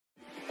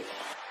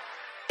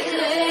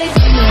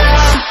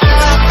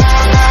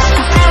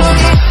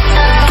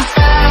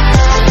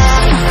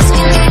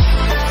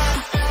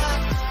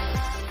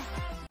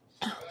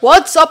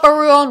What's up,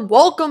 everyone?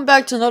 Welcome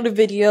back to another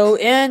video.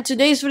 And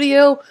today's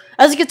video,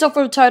 as you can tell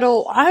from the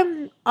title,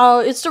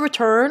 it's the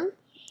return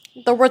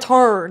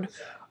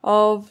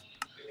of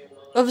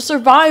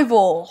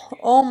survival.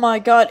 Oh my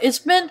god, it's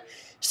been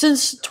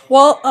since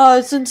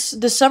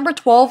December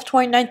 12th,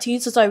 2019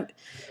 since I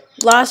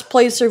last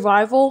played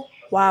survival.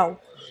 Wow,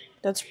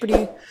 that's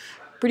pretty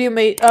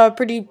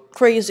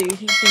crazy,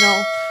 you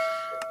know.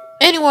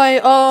 Anyway,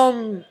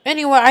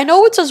 I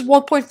know it says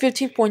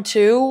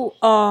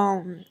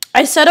 1.15.2.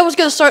 I said I was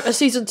gonna start a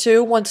season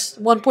 2 once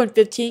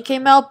 1.15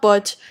 came out,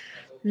 but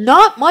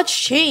not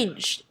much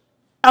changed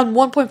on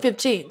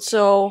 1.15.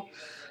 So,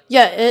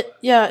 it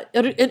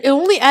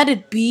only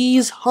added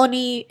bees,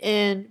 honey,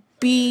 and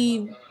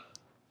the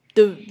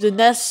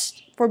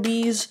nest for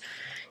bees,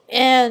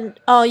 and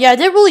it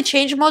didn't really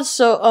change much.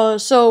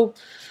 So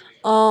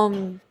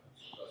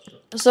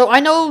I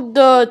know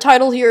the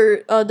title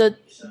here,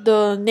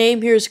 the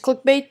name here is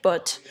clickbait,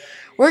 but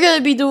we're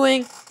gonna be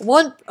doing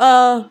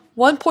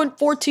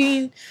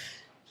 1.14.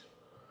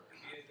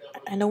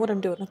 I know what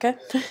I'm doing, okay?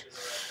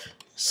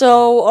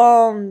 So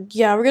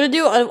we're gonna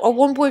do a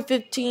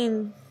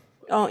 1.15.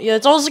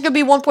 It's also gonna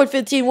be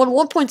 1.15 when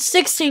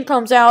 1.16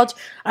 comes out.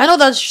 I know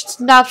that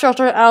snapshots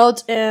are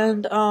out,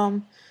 and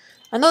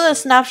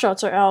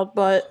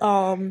but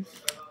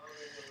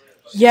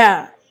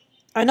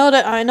I know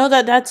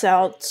that that's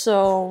out.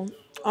 So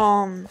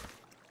I'm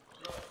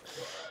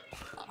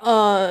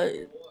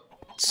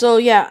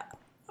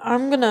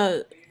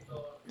gonna.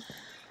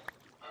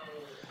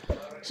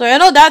 So I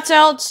know that's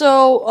out.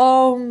 So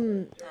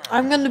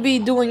I'm gonna be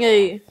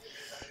doing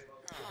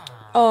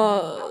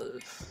I'm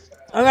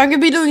gonna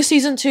be doing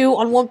season 2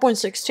 on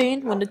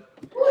 1.16 when it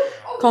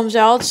comes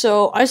out.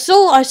 So I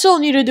still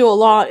need to do a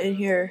lot in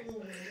here.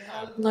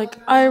 Like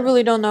I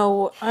really don't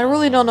know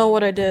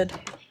what I did.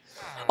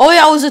 Oh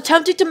yeah, I was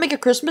attempting to make a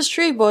Christmas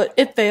tree, but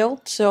it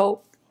failed.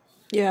 So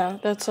yeah,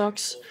 that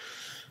sucks.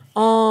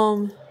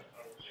 Oh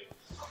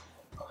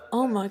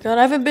my god,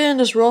 I haven't been in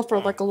this world for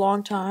like a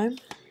long time.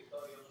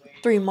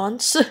 3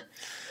 months.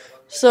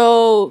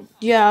 So,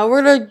 yeah,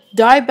 we're gonna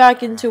dive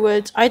back into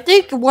it. I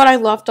think what I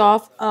left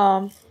off,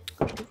 I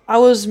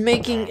was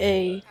making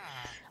a...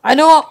 I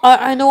know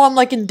I'm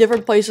like in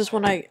different places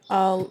when I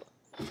don't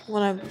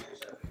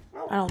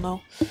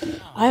know.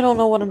 I don't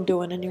know what I'm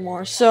doing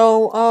anymore.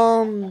 So,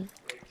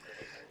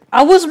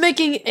 I was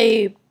making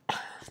a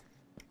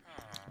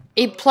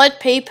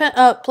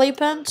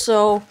playpen,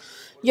 so...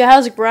 Yeah, it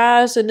has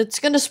grass, and it's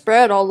gonna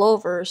spread all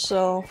over,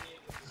 so...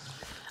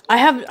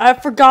 I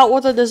forgot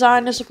what the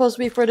design is supposed to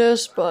be for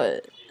this,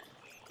 but...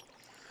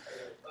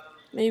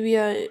 Maybe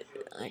I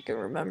can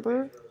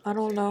remember? I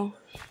don't know.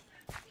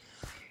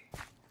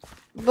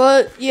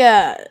 But,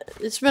 yeah,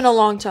 it's been a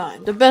long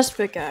time. The best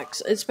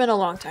pickaxe. It's been a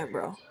long time,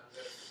 bro.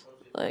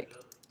 Like,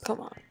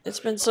 come on.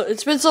 It's been so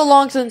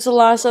long since the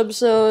last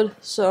episode,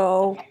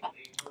 so...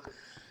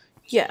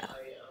 Yeah.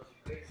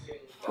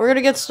 We're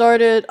gonna get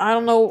started. I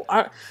don't know.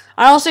 I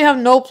honestly have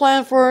no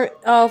plan for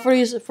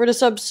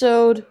this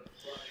episode,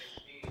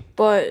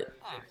 but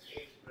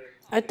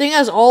I think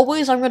as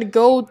always I'm gonna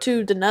go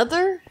to the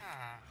Nether.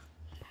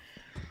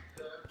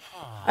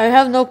 I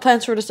have no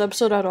plans for this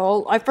episode at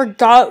all. I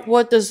forgot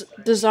what this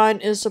design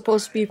is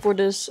supposed to be for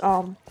this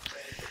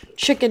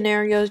chicken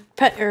area,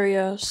 pet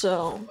area.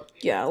 So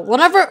yeah,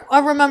 whenever I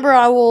remember,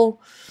 I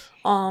will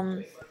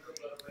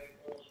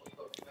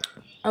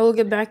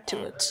get back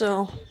to it.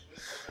 So.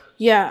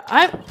 Yeah,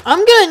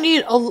 I'm gonna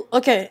need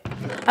okay.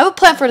 I have a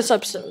plan for this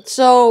episode.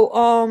 So,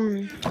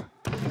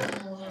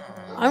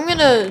 I'm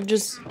gonna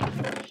just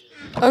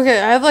okay,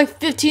 I have like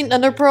 15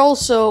 ender pearls,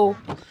 so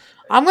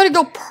I'm gonna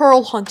go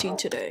pearl hunting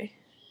today.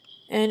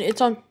 And it's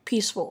on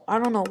peaceful. I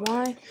don't know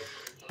why,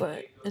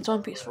 but it's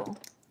on peaceful.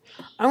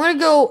 I'm gonna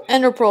go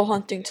ender pearl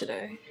hunting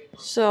today.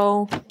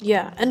 So,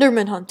 yeah,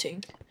 enderman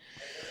hunting.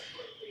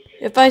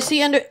 If I see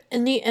any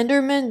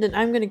endermen, then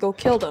I'm gonna go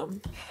kill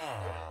them.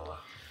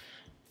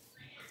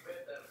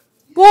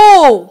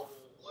 Whoa!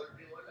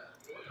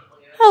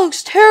 That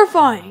looks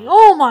terrifying.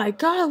 Oh my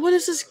god, what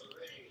is this?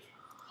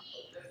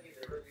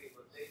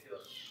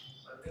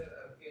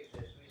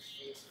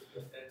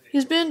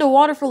 He's been in the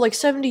water for like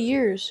 70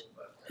 years.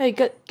 Hey,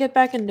 get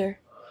back in there.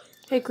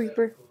 Hey,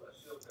 creeper.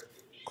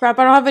 Crap,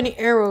 I don't have any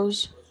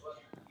arrows.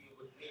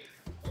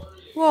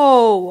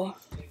 Whoa.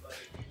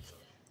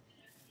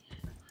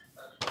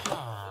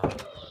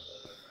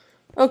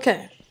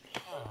 Okay.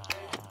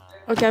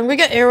 Okay, I'm gonna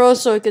get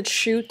arrows so I could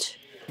shoot.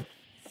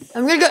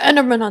 I'm gonna go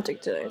enderman hunting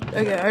today.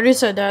 Okay, I already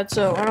said that,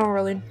 so I don't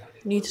really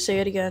need to say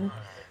it again.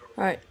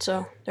 Alright,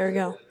 so there we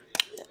go.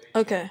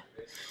 Okay. It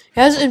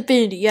has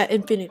infinity. Yeah,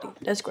 infinity.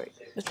 That's great.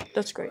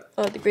 That's great.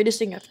 The greatest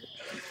thing ever.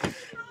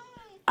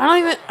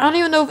 I don't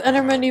even know if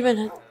enderman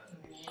even...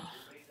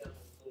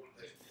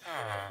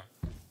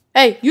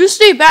 Hey, you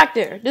stay back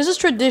there. This is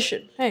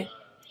tradition. Hey.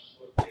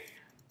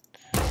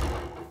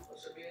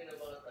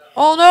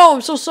 Oh no,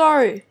 I'm so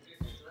sorry.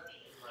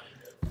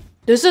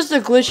 This is the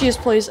glitchiest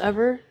place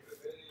ever.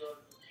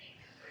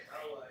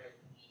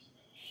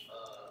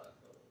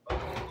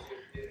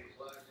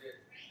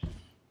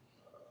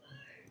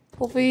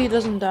 Hopefully he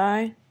doesn't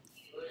die.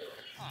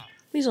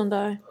 Please don't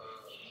die.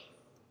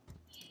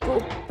 Go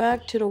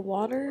back to the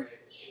water.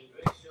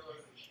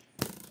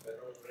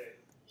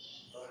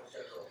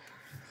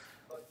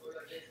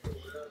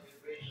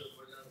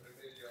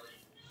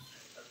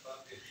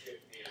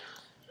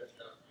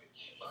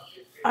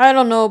 I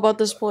don't know about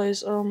this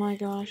place. Oh my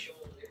gosh.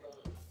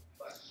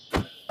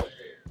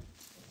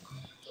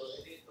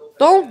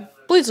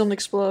 Please don't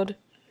explode.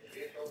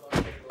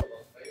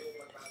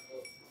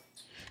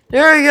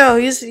 There we go.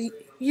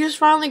 He just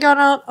finally got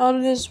out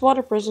of his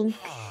water prison.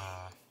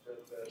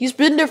 He's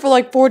been there for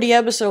like 40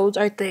 episodes,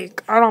 I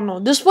think. I don't know.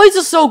 This place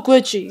is so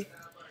glitchy.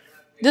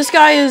 This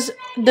guy is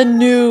the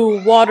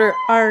new water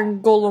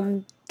iron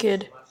golem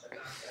kid.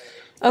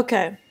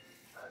 Okay.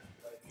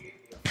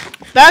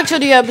 Back to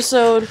the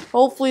episode.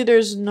 Hopefully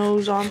there's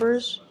no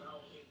zombies.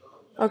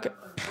 Okay.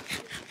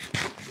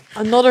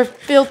 Another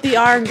filthy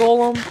iron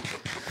golem.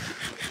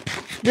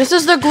 This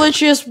is the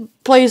glitchiest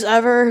place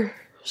ever.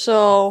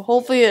 So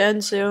hopefully it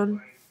ends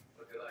soon.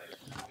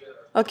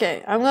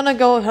 Okay, I'm gonna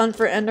go hunt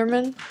for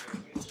Enderman.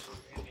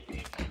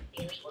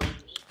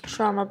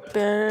 Try my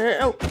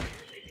best. Oh.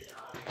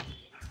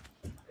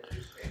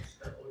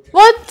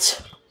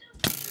 What?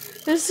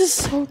 This is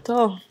so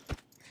dumb.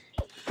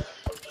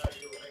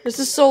 This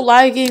is so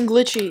laggy and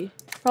glitchy.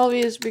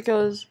 Probably is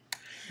because.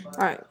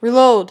 Alright,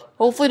 reload.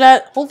 Hopefully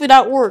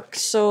that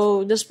works.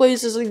 So this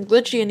place isn't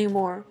glitchy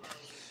anymore.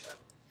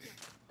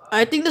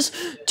 I think this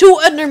 2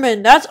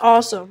 Endermen. That's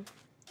awesome.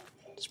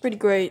 It's pretty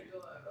great.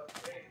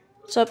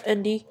 What's up,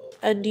 Endy?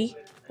 Endy?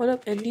 What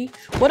up, Endy?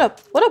 What up?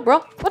 What up, bro?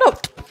 What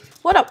up?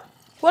 What up?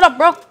 What up,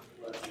 bro?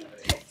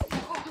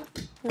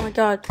 Oh my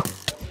god.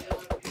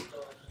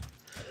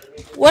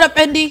 What up,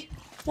 Endy?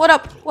 What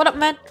up? What up,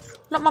 man?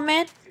 What up, my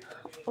man?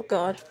 Oh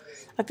god.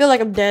 I feel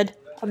like I'm dead.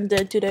 I'm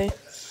dead today.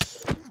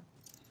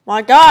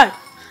 My god.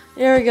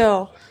 There we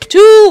go.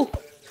 2!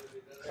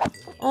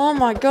 Oh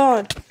my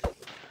god.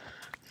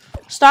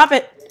 Stop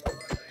it.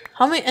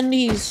 How many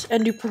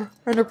Ender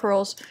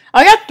Pearls?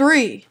 I got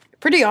 3.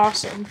 Pretty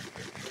awesome.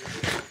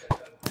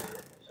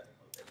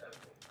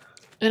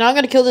 And I'm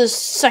gonna kill this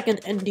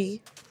second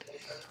Endy.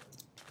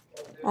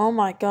 Oh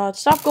my god.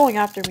 Stop going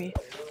after me.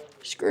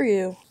 Screw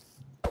you.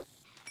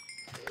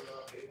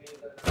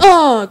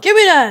 Oh, give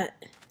me that.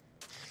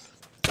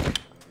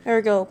 There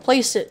we go.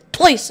 Place it.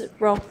 Place it,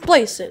 bro.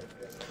 Place it.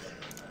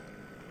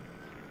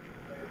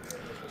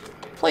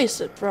 Place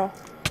it, bro.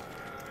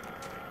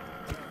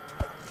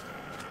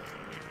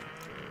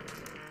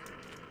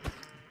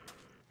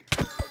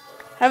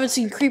 Haven't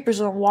seen creepers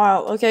in a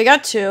while. Okay, I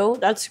got 2.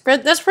 That's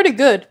pretty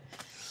good.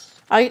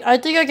 I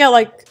think I got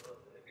like.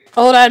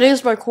 Oh, that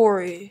is my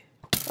quarry.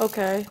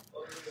 Okay.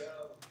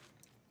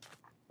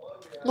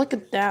 Look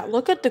at that.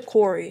 Look at the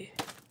quarry.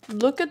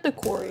 Look at the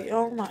quarry.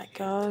 Oh my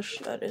gosh,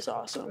 that is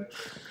awesome.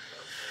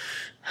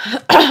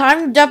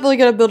 I'm definitely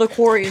gonna build a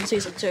quarry in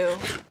season 2.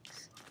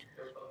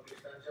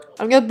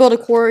 I'm gonna build a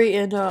quarry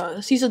in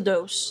season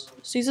 2.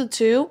 Season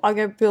 2, I'm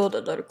gonna build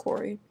another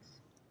quarry,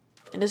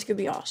 and this could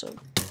be awesome.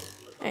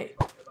 Hey,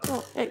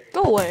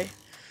 go away.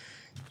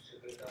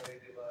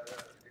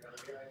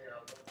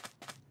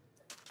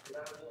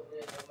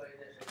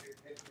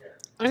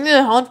 I'm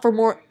gonna hunt for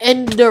more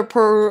Endermen.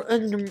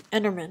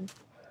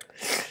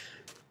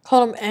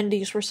 Call them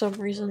Endies for some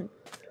reason.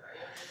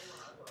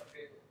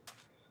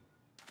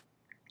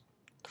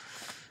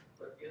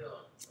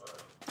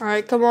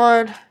 Alright, come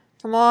on.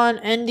 Come on,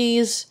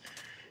 Endies.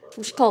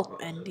 I'm just call them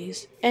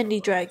Endies. Endy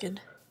Dragon.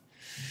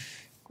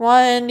 Come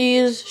on,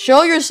 Endies.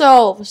 Show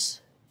yourselves.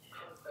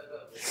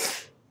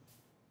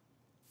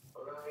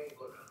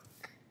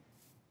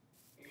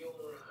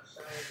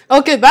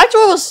 Okay, back to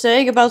what I was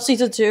saying about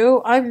season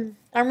 2. I'm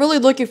really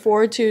looking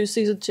forward to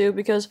season 2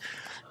 because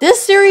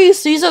this series,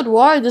 season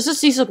 1, this is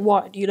season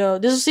 1, you know.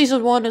 This is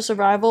season 1 of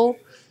survival.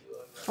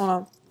 Hold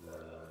on.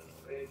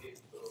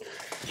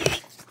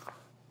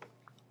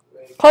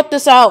 Cut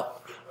this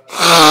out.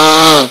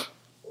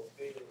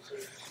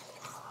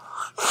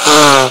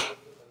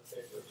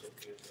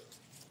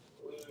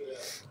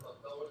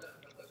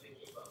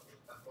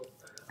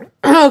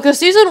 Because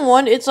season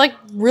 1, it's like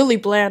really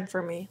bland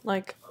for me.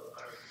 Like,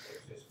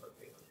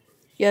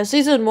 yeah,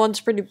 season 1's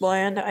pretty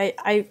bland.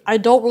 I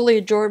don't really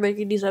enjoy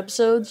making these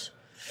episodes.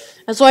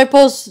 And so I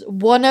post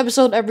 1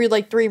 episode every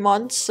like 3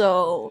 months,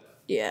 so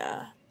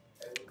yeah.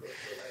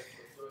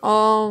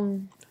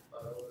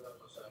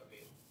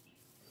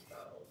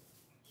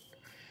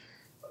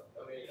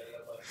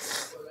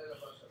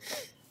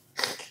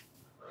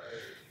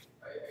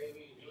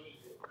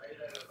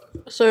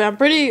 So I'm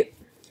pretty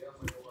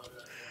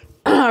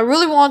I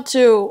really want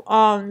to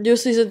do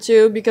season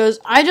 2 because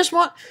I just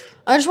want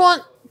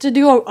to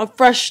do a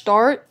fresh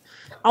start.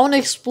 I want to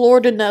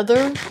explore the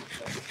Nether.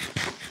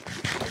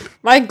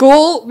 My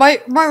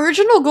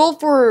original goal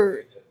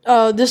for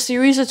this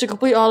series is to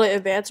complete all the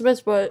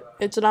advancements, but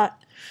it's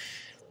not.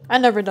 I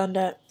never done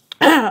that.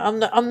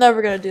 I'm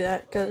never gonna do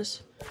that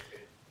because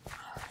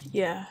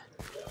Yeah.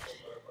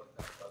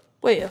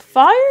 Wait, a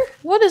fire?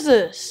 What is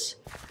this?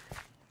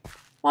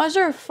 Why is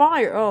there a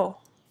fire? Oh,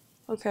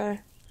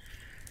 okay.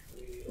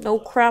 No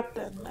crap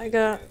then. I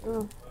got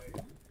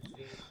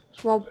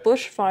small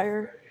bush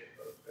fire.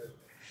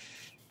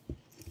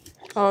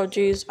 Oh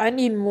jeez, I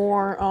need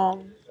more.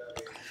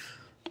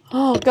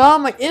 Oh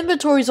god, my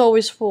inventory's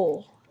always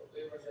full.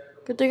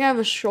 Good thing I have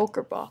a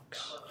shulker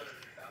box.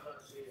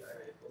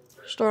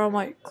 Store all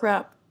my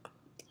crap.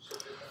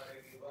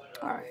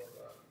 Alright.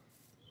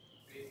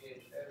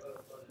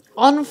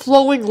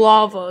 Unflowing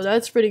lava.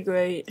 That's pretty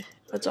great.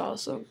 That's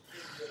awesome.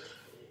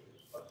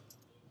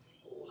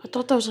 I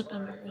thought that was an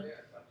enderman.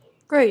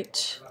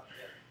 Great.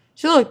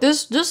 See, look,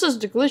 this is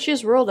the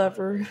glitchiest world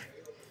ever.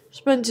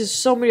 It's been to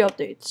so many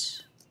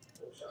updates.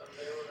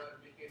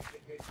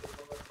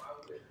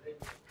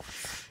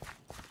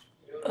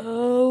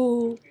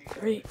 Oh,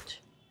 great.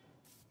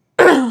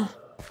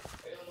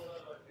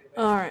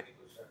 Alright.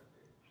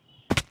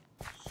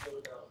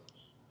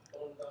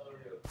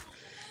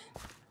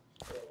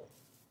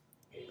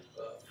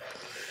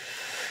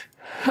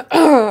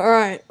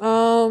 Alright,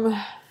 oh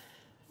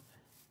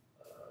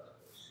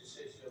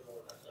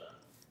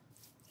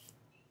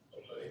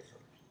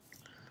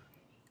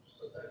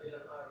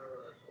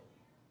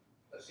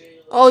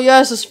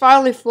yes, it's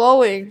finally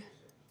flowing.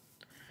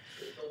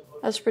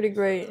 That's pretty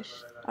great.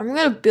 I'm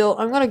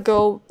gonna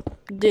go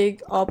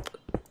dig up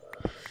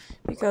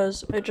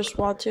because I just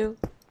want to.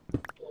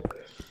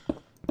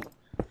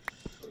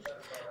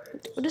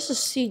 What is the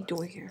seed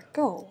doing here?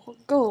 Go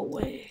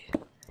away.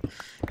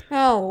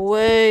 Go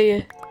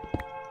away.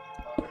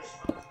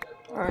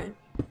 Alright.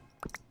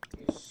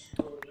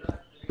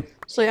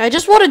 So I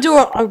just want to do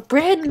a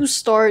brand new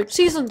start,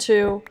 season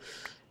 2.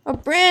 A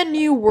brand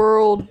new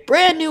world,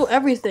 brand new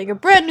everything, a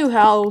brand new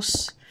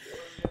house.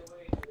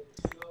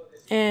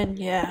 And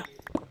yeah.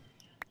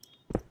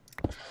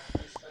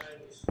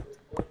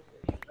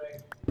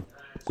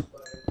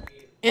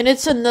 And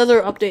it's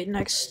another update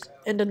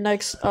in the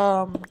next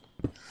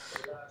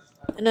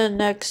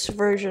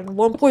version.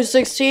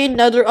 1.16,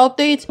 another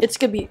update. It's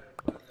gonna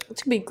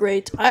be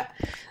great.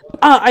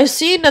 I've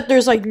seen that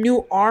there's like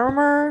new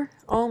armor.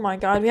 Oh my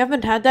god, we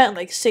haven't had that in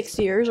like 6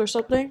 years or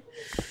something.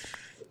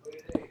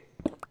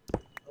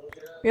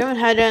 We haven't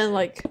had that in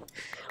like,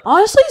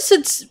 honestly,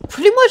 since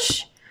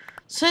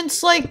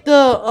like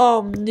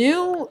the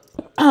new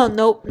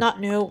nope, not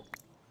new.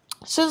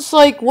 Since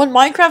like when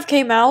Minecraft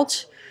came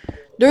out,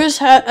 there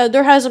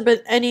hasn't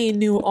been any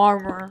new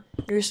armor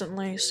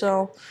recently,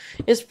 so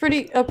it's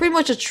pretty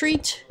much a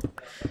treat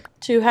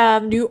to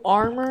have new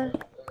armor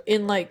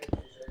in like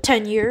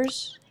 10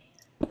 years.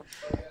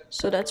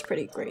 So that's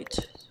pretty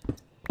great.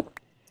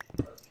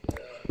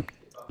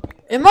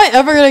 Am I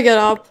ever gonna get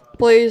up,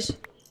 please?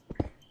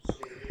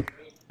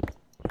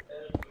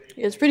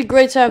 Yeah, it's pretty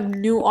great to have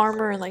new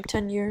armor in like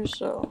 10 years,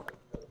 so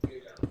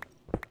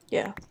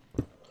yeah.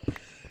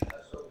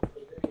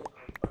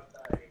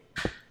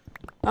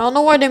 I don't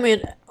know why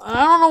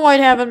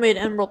they haven't made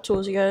emerald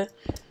tools yet.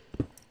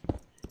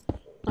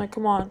 Like,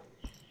 come on.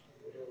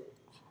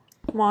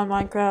 Come on,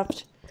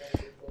 Minecraft.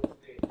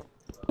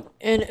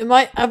 And am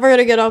I ever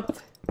gonna get up?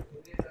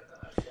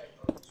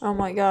 Oh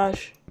my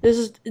gosh. This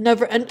is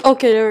never end.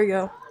 Okay, there we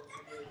go.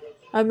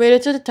 I made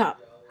it to the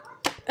top.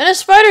 And a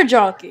spider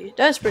jockey.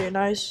 That's pretty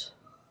nice.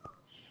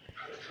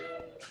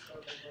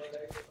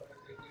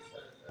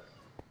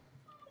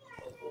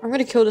 I'm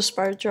gonna kill the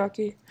spider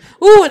jockey.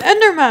 Ooh, an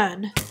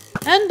enderman!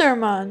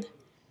 Enderman!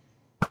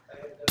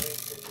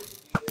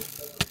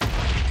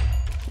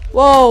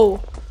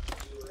 Whoa!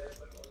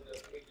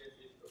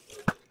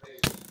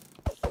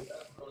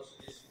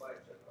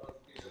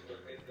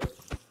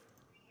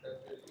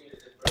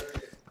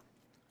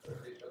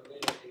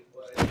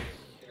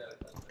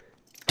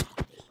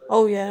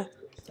 Oh yeah.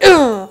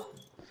 Ugh.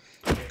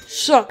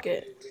 Suck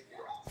it.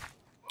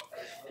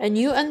 And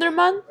you,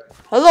 Enderman?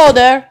 Hello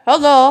there.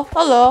 Hello,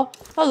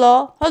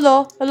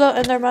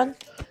 Enderman.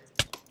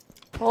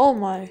 Oh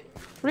my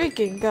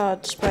freaking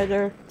god,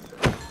 spider.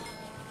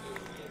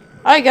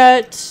 I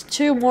got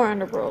 2 more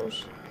Ender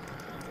Bros.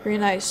 Very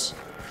nice.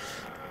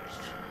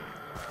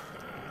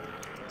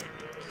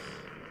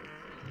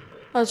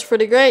 That's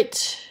pretty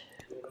great.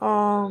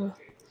 Alright.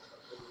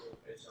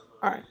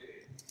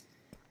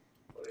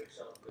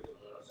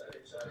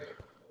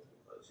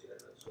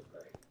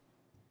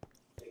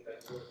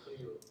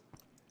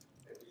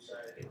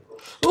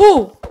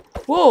 Ooh!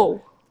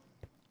 Whoa!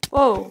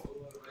 Whoa!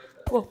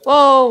 Whoa!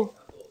 Whoa!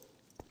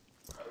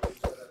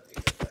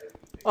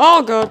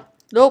 Oh god!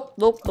 Nope!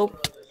 Oh!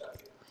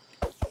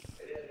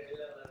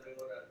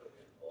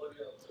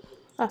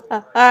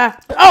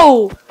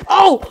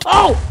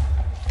 Oh!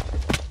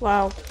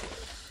 Wow.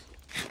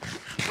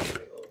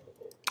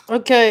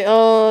 Okay,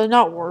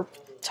 not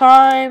warp.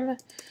 Time.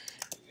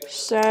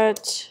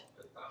 Set.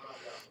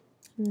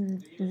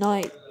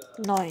 Night.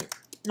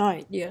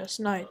 Yes,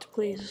 night,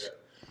 please.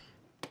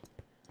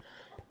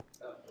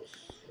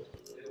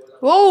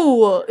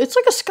 Whoa! It's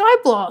like a sky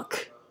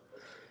block.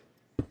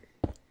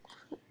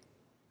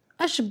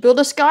 I should build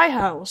a sky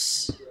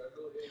house.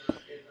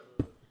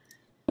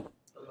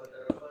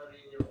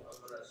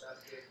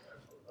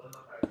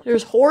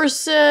 There's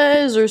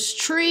horses, there's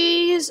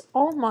trees.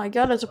 Oh my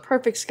god, that's a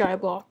perfect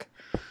skyblock.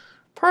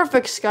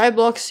 Perfect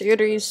skyblock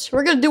series.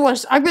 I'm gonna do a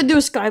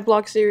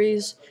skyblock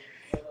series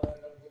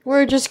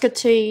where it just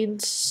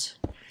contains.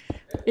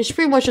 It's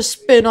pretty much a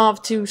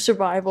spin-off to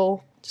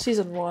Survival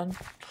Season 1.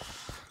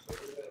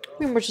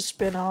 Pretty much a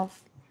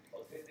spin-off.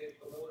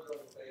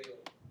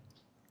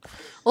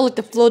 Oh look,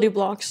 the floaty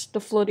blocks. The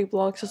floaty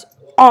blocks is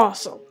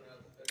awesome.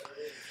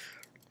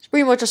 It's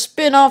pretty much a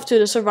spin-off to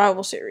the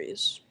Survival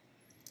series.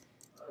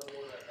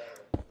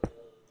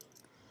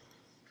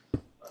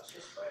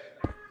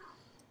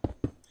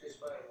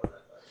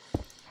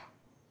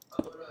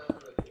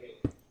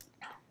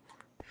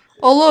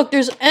 Oh look,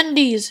 there's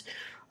Endies.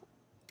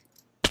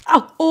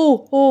 Ow!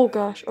 Oh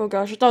gosh, I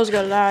thought I was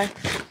gonna die.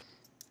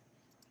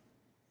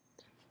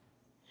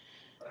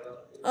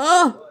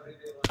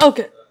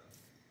 Okay.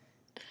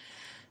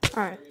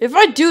 Alright, if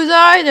I do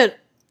die, then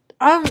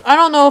I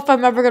don't know if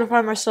I'm ever gonna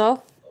find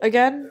myself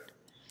again.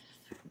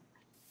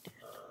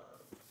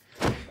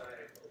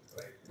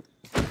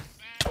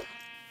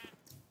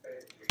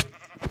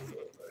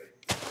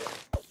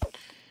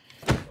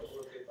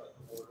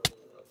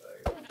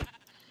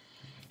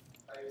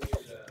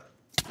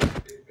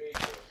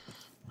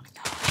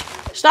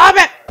 Stop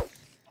it!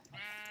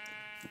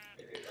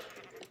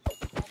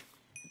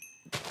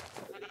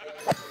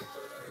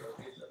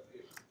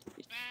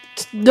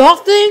 It's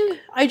nothing?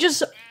 I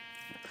just...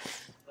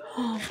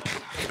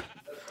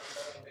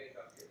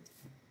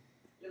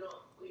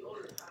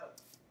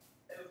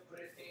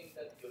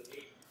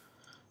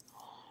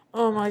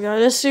 Oh my god,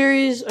 this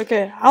series...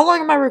 Okay, how long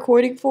am I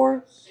recording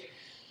for?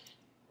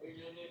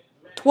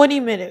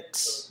 20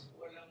 minutes.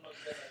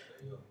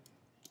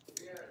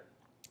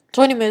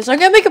 20 minutes. I'm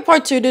gonna make a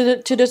part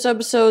 2 to this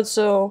episode,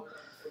 so...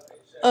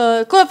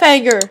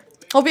 cliffhanger!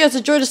 Hope you guys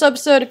enjoyed this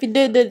episode. If you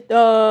did, then,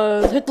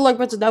 hit the like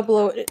button down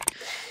below.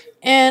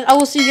 And I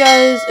will see you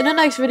guys in the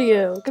next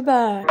video.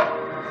 Goodbye.